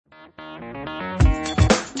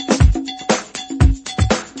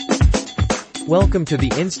Welcome to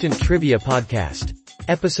the Instant Trivia Podcast,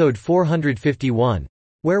 episode 451,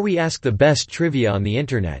 where we ask the best trivia on the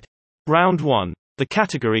internet. Round 1. The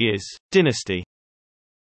category is Dynasty.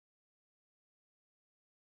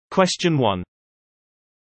 Question 1.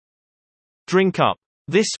 Drink up.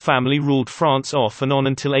 This family ruled France off and on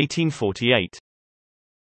until 1848.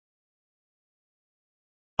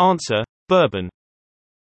 Answer: Bourbon.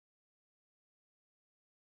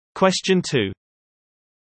 Question 2.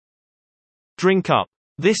 Drink up.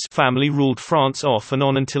 This family ruled France off and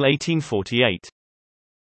on until 1848.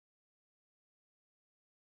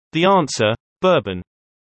 The answer: Bourbon.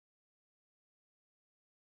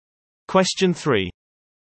 Question 3.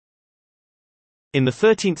 In the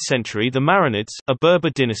 13th century, the Marinids, a Berber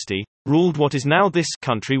dynasty, ruled what is now this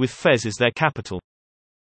country with Fez as their capital.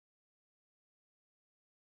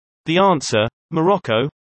 The answer: Morocco.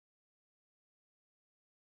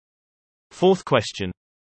 Fourth question.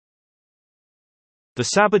 The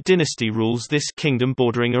Sabah dynasty rules this kingdom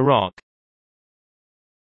bordering Iraq.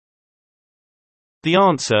 The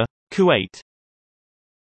answer: Kuwait.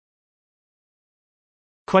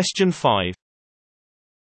 Question 5.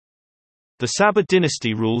 The Sabah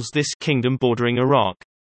dynasty rules this kingdom bordering Iraq.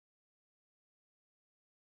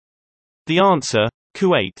 The answer: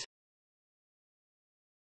 Kuwait.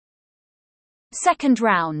 Second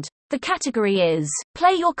round. The category is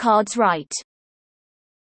Play Your Cards Right.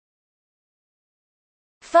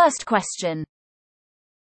 First question.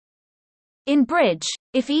 In bridge,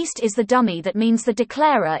 if east is the dummy, that means the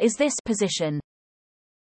declarer is this position.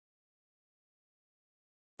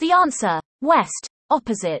 The answer: west,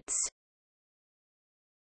 opposites.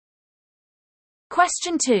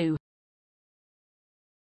 Question 2.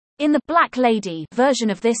 In the Black Lady version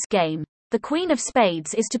of this game, the Queen of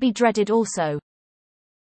Spades is to be dreaded also.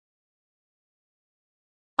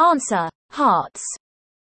 Answer: hearts.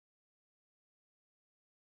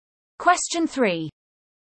 Question 3.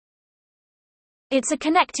 It's a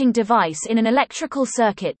connecting device in an electrical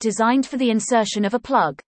circuit designed for the insertion of a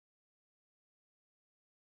plug.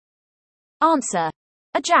 Answer: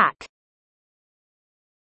 a jack.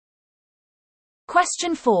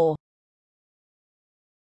 Question 4.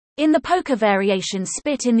 In the poker variation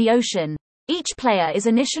Spit in the Ocean, each player is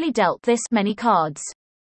initially dealt this many cards.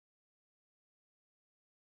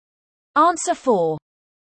 Answer 4.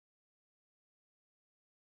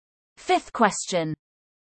 Fifth question.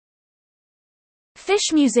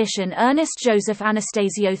 Fish musician Ernest Joseph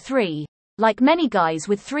Anastasio III, like many guys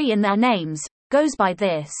with 3 in their names, goes by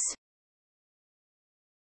this.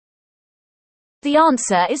 The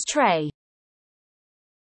answer is Trey.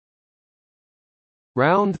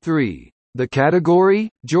 Round 3. The category,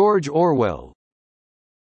 George Orwell.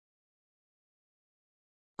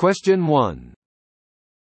 Question 1.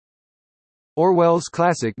 Orwell's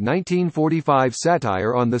classic 1945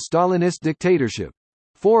 satire on the Stalinist dictatorship.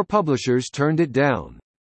 4 publishers turned it down.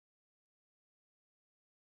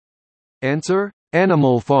 Answer: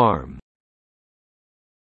 Animal Farm.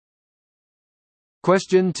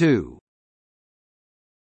 Question 2.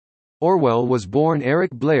 Orwell was born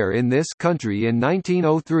Eric Blair in this country in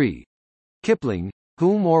 1903. Kipling,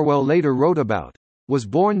 whom Orwell later wrote about, was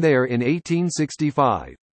born there in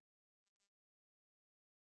 1865.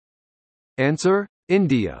 Answer: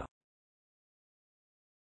 India.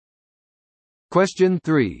 Question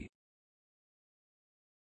 3.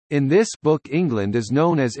 In this book, England is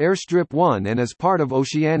known as Airstrip 1 and as part of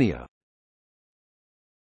Oceania.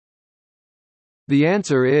 The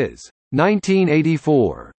answer is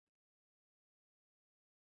 1984.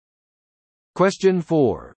 Question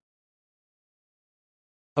 4.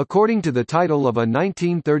 According to the title of a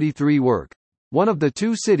 1933 work, one of the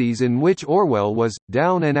 2 cities in which Orwell was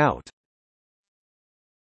down and out.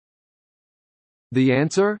 The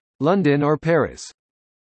answer: London or Paris.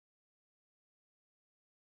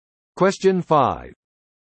 Question 5.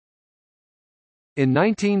 In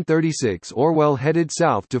 1936, Orwell headed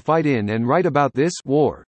south to fight in and write about this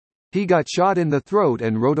war. He got shot in the throat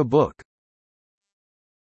and wrote a book.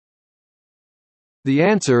 The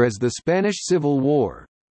answer is the Spanish Civil War.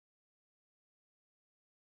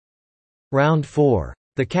 Round 4.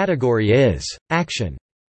 The category is Action.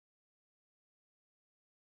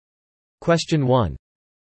 Question 1.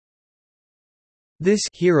 This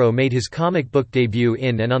hero made his comic book debut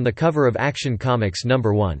in and on the cover of Action Comics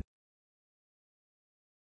 #1.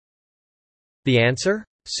 The answer: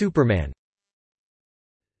 Superman.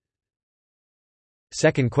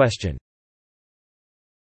 Second question.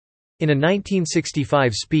 In a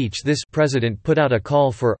 1965 speech, this president put out a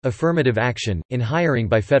call for affirmative action in hiring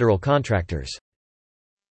by federal contractors.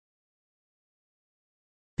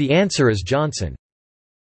 The answer is Johnson.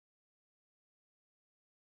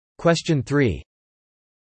 Question 3.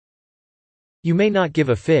 You may not give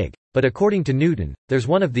a fig, but according to Newton, there's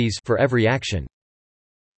one of these for every action.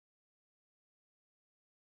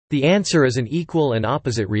 The answer is an equal and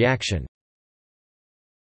opposite reaction.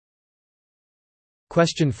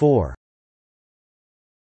 Question 4.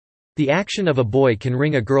 The action of a boy can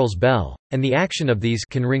ring a girl's bell, and the action of these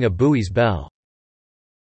can ring a buoy's bell.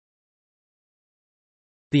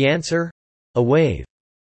 The answer? A wave.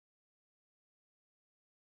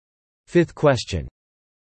 Fifth question.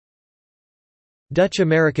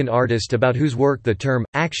 Dutch-American artist about whose work the term,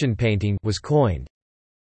 action painting, was coined.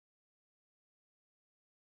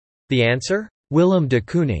 The answer? Willem de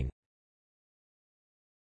Kooning.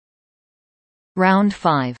 Round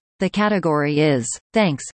 5. The category is,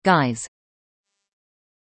 thanks, guys.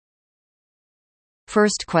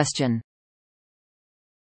 First question.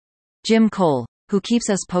 Jim Cole, who keeps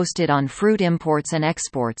us posted on fruit imports and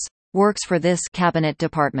exports, works for this cabinet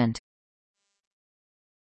department.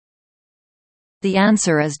 The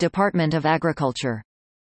answer is Department of Agriculture.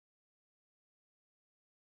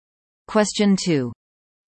 Question 2.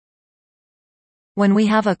 When we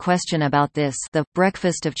have a question about this, the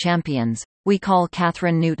breakfast of champions, we call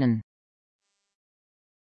Catherine Newton.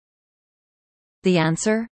 The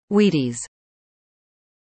answer? Wheaties.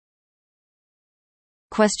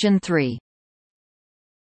 Question 3.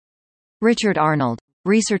 Richard Arnold,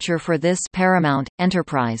 researcher for this Paramount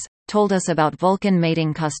Enterprise, told us about Vulcan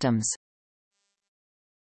mating customs.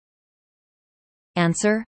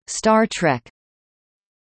 Answer? Star Trek.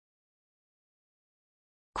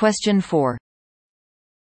 Question 4.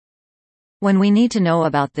 When we need to know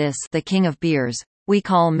about this, the king of beers, we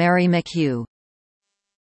call Mary McHugh.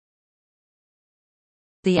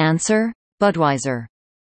 The answer? Budweiser.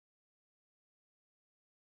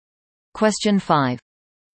 Question 5.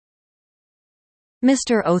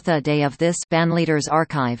 Mr. Otha Day of this Bandleaders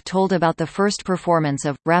Archive told about the first performance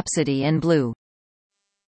of Rhapsody in Blue.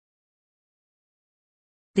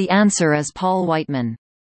 The answer is Paul Whiteman.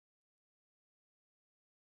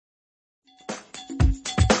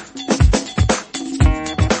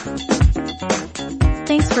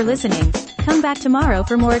 Thanks for listening. Come back tomorrow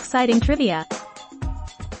for more exciting trivia.